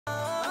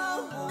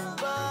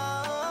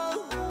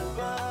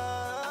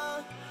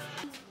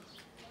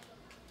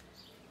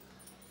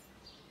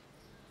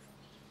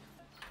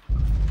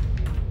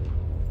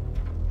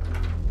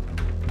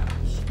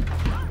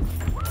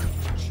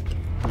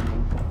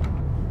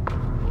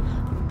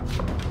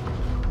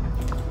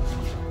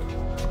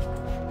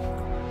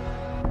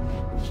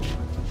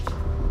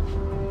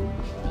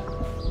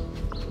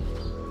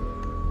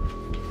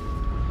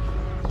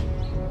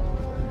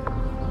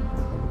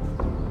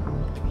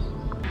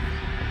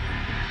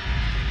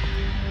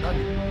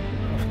Nani?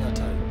 Unafanya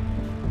hatari.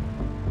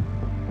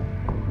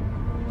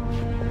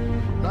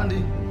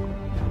 Nandy.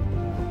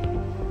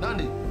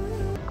 Nandy.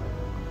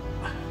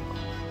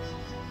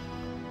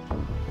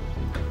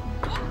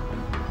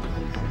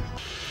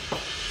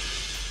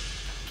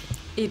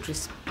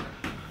 Idris.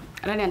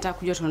 Nani anataka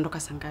kujua tunaondoka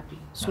saa ngapi?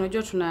 Si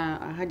unajua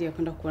tuna ahadi ya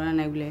kwenda kuonana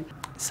na yule.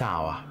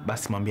 Sawa,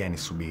 basi mwambie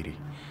anisubiri.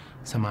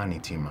 Samahani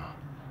Tima.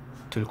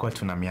 Tulikuwa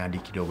tuna miadi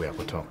kidogo ya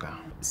kutoka.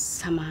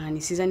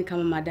 Samahani, sidhani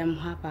kama madamu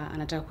hapa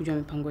anataka kujua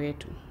mipango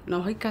yetu. Na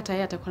uhakika hata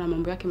yeye atakuwa na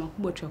mambo yake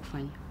makubwa tu ya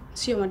kufanya.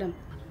 Sio madamu?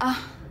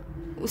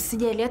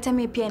 Usijali, hata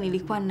mimi pia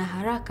nilikuwa na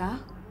haraka.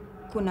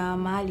 Kuna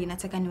mahali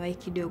nataka niwahi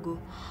kidogo.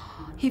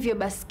 Hivyo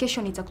basi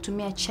kesho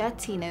nitakutumia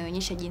chati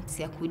inayoonyesha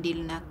jinsi ya kudeal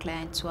na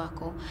client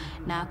wako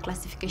na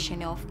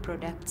classification of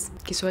products.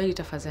 Kiswahili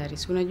tafadhali.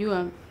 Si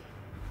unajua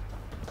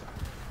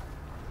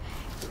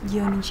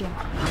jioni njema.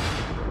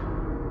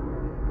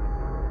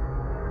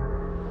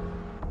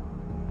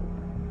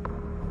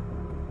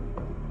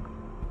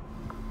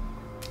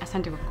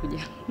 Asante kwa kuja.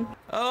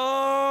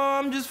 Oh,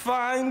 I'm just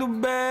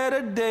finding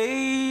better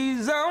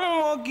days.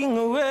 I'm walking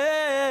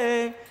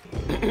away.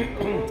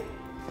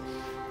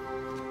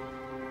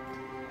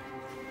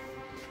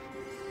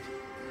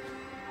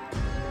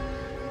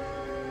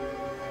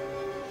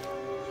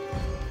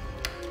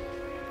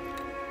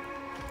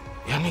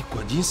 Yaani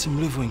kwa jinsi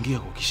mlivyoingia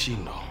kwa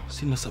kishindo,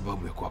 sina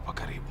sababu ya kuwapa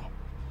karibu.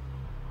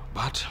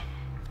 But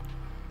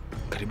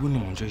karibuni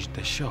muenjoy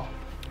the show.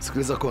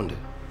 Sikiliza Konde.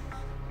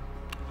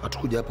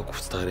 Hatukuja hapa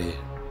kustarehe.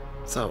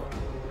 Sawa?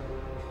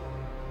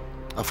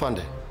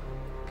 Afande.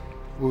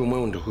 Huyu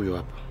mweu ndio huyo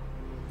hapa.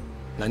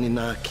 Na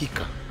nina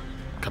hakika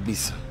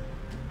kabisa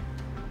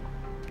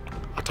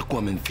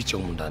atakuwa amemficha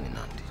humu ndani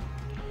Nandy.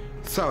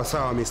 Sawa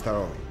sawa Mr.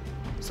 Roy.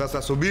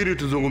 Sasa subiri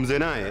tuzungumze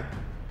naye,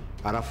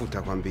 alafu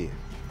utakwambia.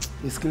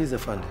 Nisikilize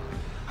Afande.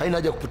 Haina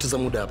haja kupoteza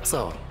muda hapa,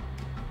 sawa?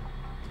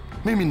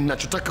 Mimi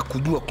ninachotaka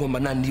kujua kwamba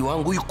Nandy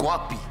wangu yuko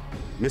wapi.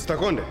 Mr.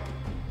 Konde.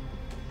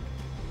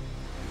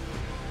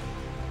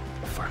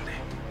 Afande.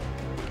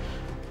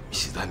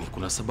 Sidhani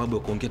kuna sababu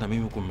ya kuongea na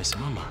mimi huko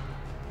mmesimama.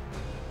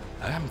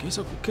 Haya,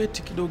 mngeweza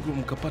kuketi kidogo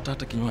mkapata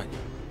hata kinywaji.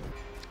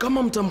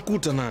 Kama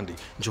mtamkuta Nandy,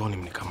 njooni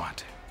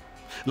mnikamate.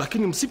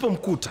 Lakini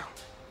msipomkuta,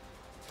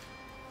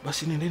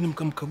 basi nendeni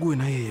mkamkague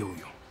na yeye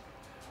huyo.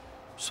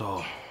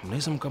 So,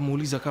 mnaweza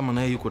mkamuuliza kama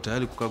na yeye yuko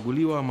tayari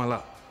kukaguliwa ama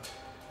la.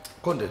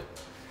 Konde.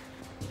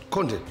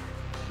 Konde.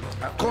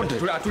 Konde.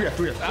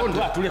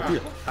 Tulia.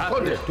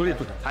 Konde.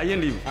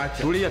 Haiendi hivi.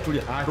 Tulia.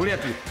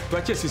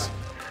 Tuachie sisi.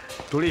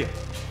 Tulia.